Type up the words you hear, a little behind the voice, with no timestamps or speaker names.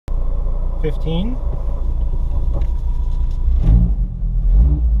15,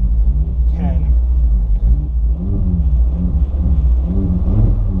 10,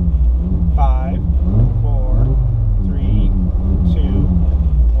 5, 4, 3, 2,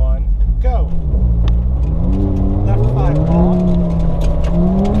 1, go. Left 5 long.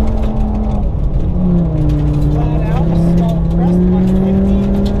 Flat out, small crest,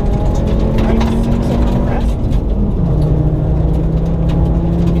 150. Right 6 over crest.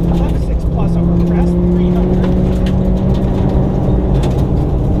 Left 6 plus over crest, 300.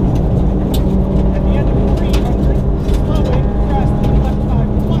 At the end of 300, slow in, crest, left 5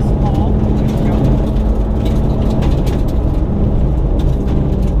 plus long. Go.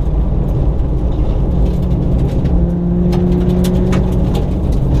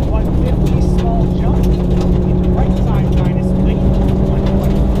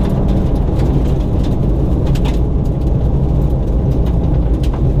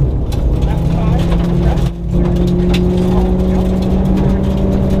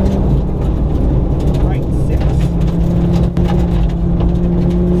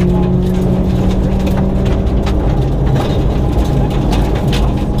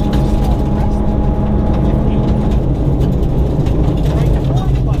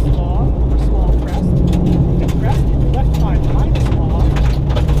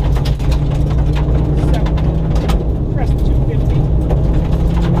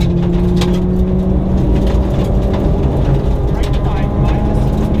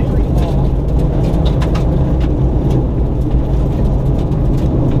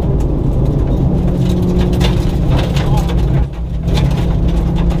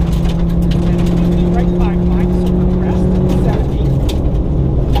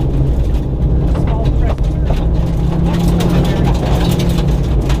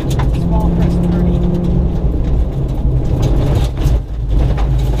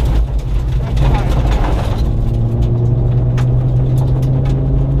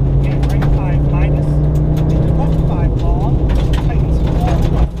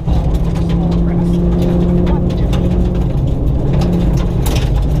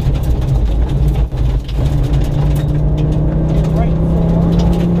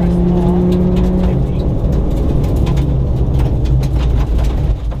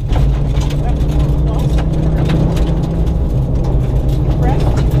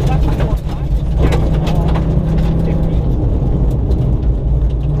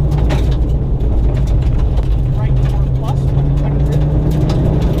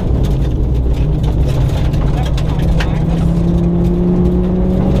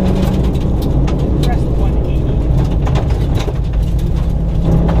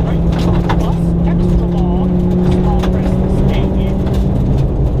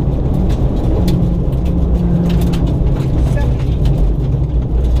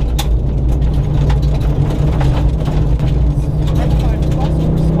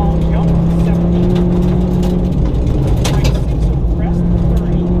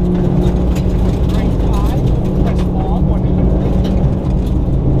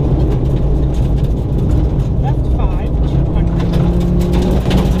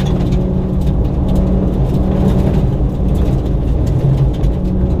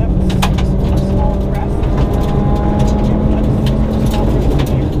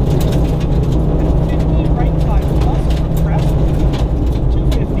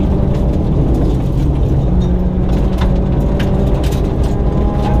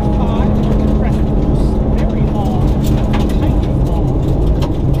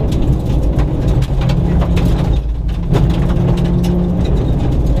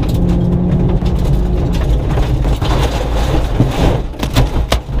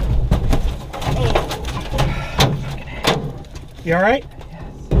 You all right?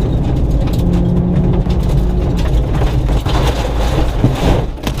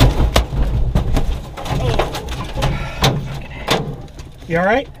 You all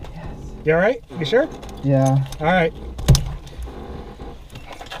right? You all right? You sure? Yeah. All right.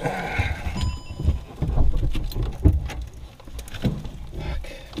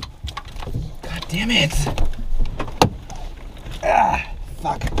 God damn it. Ah,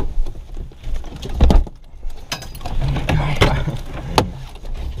 fuck.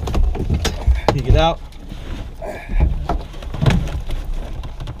 You get out.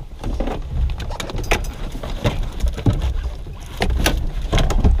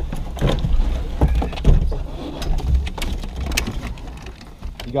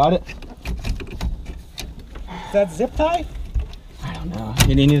 You got it? Is that zip tie? I don't know.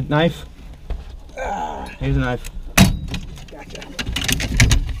 You need a knife? Here's a knife. Gotcha.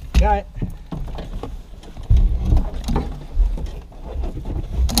 Got it.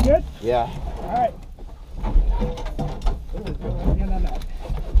 good? Yeah. All right.